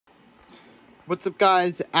What's up,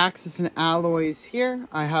 guys? Axis and Alloys here.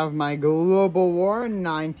 I have my Global War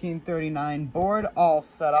 1939 board all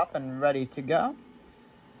set up and ready to go.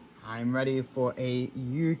 I'm ready for a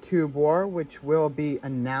YouTube war, which will be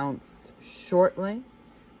announced shortly.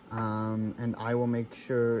 And I will make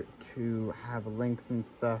sure to have links and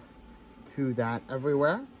stuff to that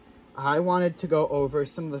everywhere. I wanted to go over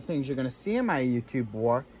some of the things you're going to see in my YouTube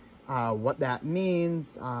war, what that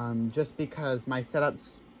means, just because my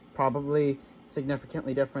setup's probably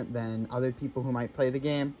significantly different than other people who might play the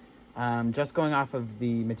game. Just going off of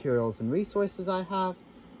the materials and resources I have,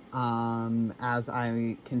 as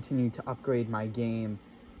I continue to upgrade my game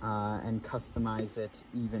and customize it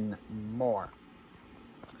even more.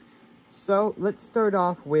 So let's start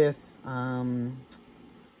off with some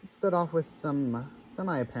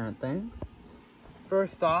semi-apparent things.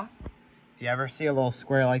 First off, if you ever see a little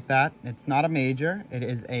square like that, it's not a major. It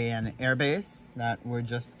is an airbase that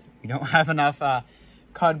we don't have enough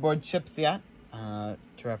cardboard chips yet to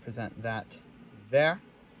represent that there.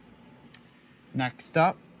 Next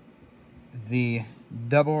up, the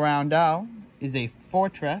double roundel is a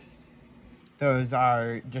fortress. Those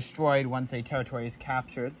are destroyed once a territory is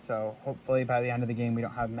captured, so hopefully by the end of the game we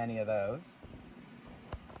don't have many of those.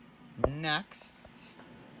 Next,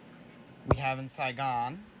 we have in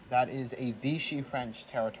Saigon, that is a Vichy French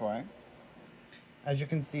territory. As you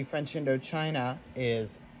can see, French Indochina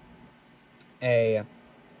is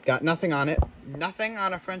got nothing on it. Nothing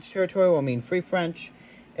on a French territory will mean Free French.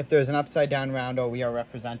 If there's an upside down roundel, we are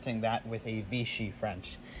representing that with a Vichy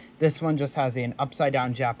French. This one just has an upside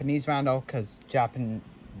down Japanese roundel because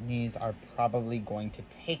Japanese are probably going to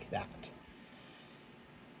take that.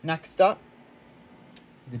 Next up,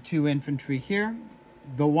 the two infantry here.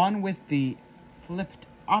 The one with the flipped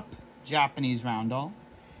up Japanese roundel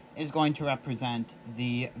is going to represent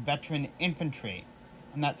the veteran infantry.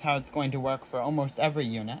 And that's how it's going to work for almost every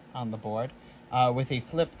unit on the board. With a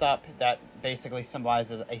flipped up, that basically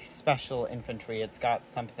symbolizes a special infantry. It's got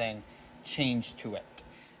something changed to it.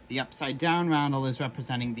 The upside down roundel is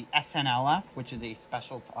representing the SNLF, which is a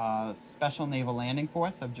special naval landing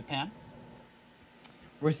force of Japan.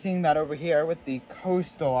 We're seeing that over here with the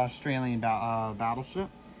coastal Australian battleship.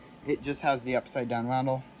 It just has the upside down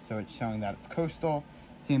roundel, so it's showing that it's coastal.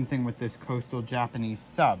 Same thing with this coastal Japanese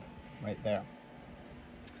sub right there.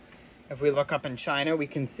 If we look up in China, we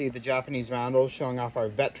can see the Japanese roundel showing off our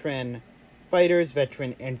veteran fighters,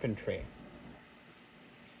 veteran infantry.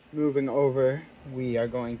 Moving over, we are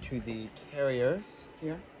going to the carriers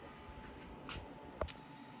here.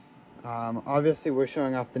 Obviously, we're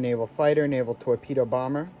showing off the naval fighter, naval torpedo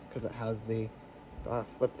bomber, because it has the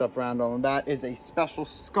flipped up roundel. And that is a special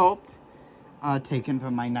sculpt taken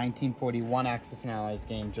from my 1941 Axis and Allies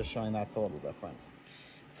game, just showing that's a little different.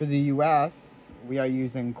 For the US, we are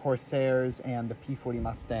using Corsairs and the P-40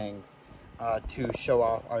 Mustangs to show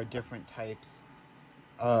off our different types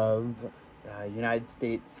of United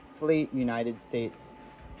States fleet, United States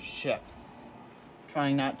ships.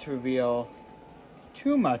 Trying not to reveal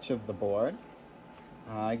too much of the board.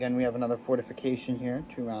 Again, we have another fortification here,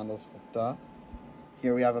 two roundels flipped up.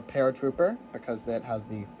 Here we have a paratrooper because it has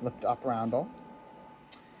the flipped up roundel.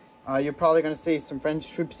 You're probably going to see some French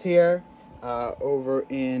troops here. Over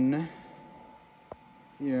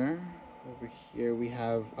here we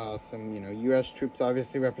have some, U.S. troops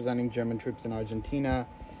obviously representing German troops in Argentina,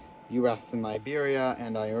 U.S. in Liberia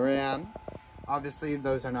and Iran. Obviously,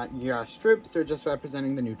 those are not U.S. troops; they're just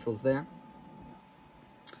representing the neutrals there.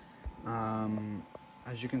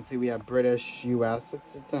 As you can see, we have British, U.S.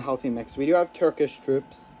 It's a healthy mix. We do have Turkish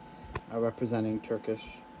troops representing Turkish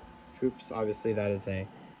troops. Obviously, that is a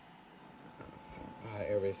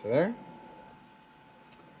airbase there.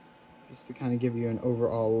 Just to kind of give you an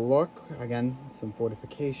overall look. Again, some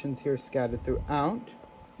fortifications here scattered throughout.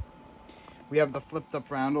 We have the flipped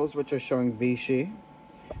up roundels, which are showing Vichy.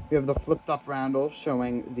 We have the flipped up roundel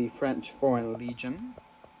showing the French Foreign Legion.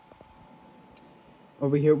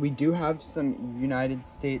 Over here, we do have some United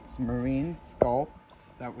States Marine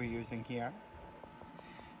sculpts that we're using here.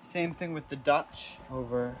 Same thing with the Dutch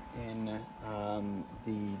over in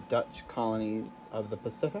the Dutch colonies of the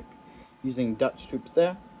Pacific, using Dutch troops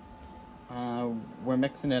there. We're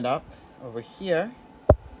mixing it up. Over here,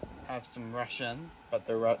 have some Russians, but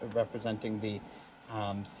they're representing the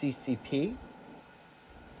CCP.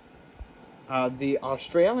 The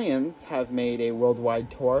Australians have made a worldwide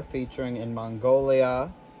tour featuring in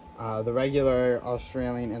Mongolia, the regular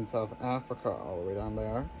Australian in South Africa, all the way down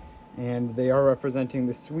there. And they are representing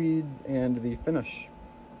the Swedes and the Finnish.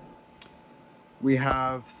 We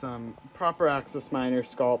have some proper Axis Minor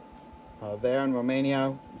sculpt there in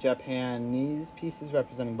Romania, Japanese pieces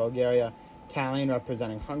representing Bulgaria, Italian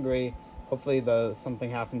representing Hungary. Hopefully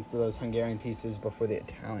something happens to those Hungarian pieces before the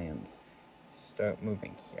Italians start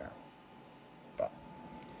moving here. But,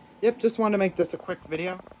 yep, just wanted to make this a quick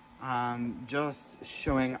video. Just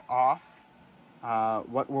showing off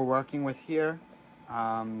what we're working with here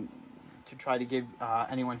to try to give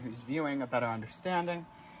anyone who's viewing a better understanding.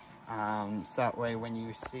 So that way when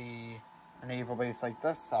you see a naval base like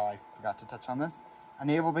this, so I forgot to touch on this, a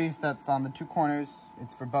naval base that's on the two corners,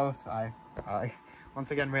 it's for both. I once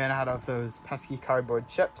again ran out of those pesky cardboard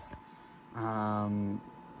chips.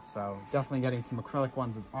 So definitely getting some acrylic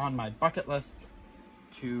ones is on my bucket list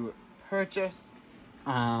to purchase.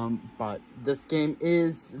 But this game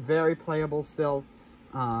is very playable still.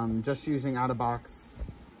 Just using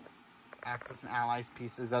out-of-box Axis and Allies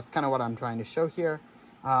pieces. That's kind of what I'm trying to show here.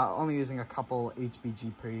 Only using a couple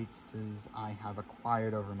HBG pieces I have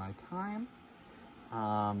acquired over my time.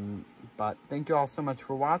 But thank you all so much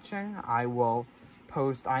for watching. I will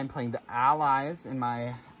post, I'm playing the Allies in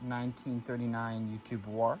my 1939 YouTube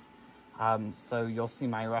war. So you'll see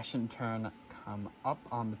my Russian turn come up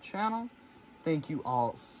on the channel. Thank you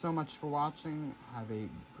all so much for watching. Have a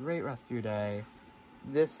great rest of your day.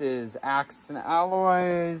 This is Axis and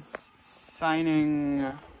Alloys signing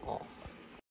off.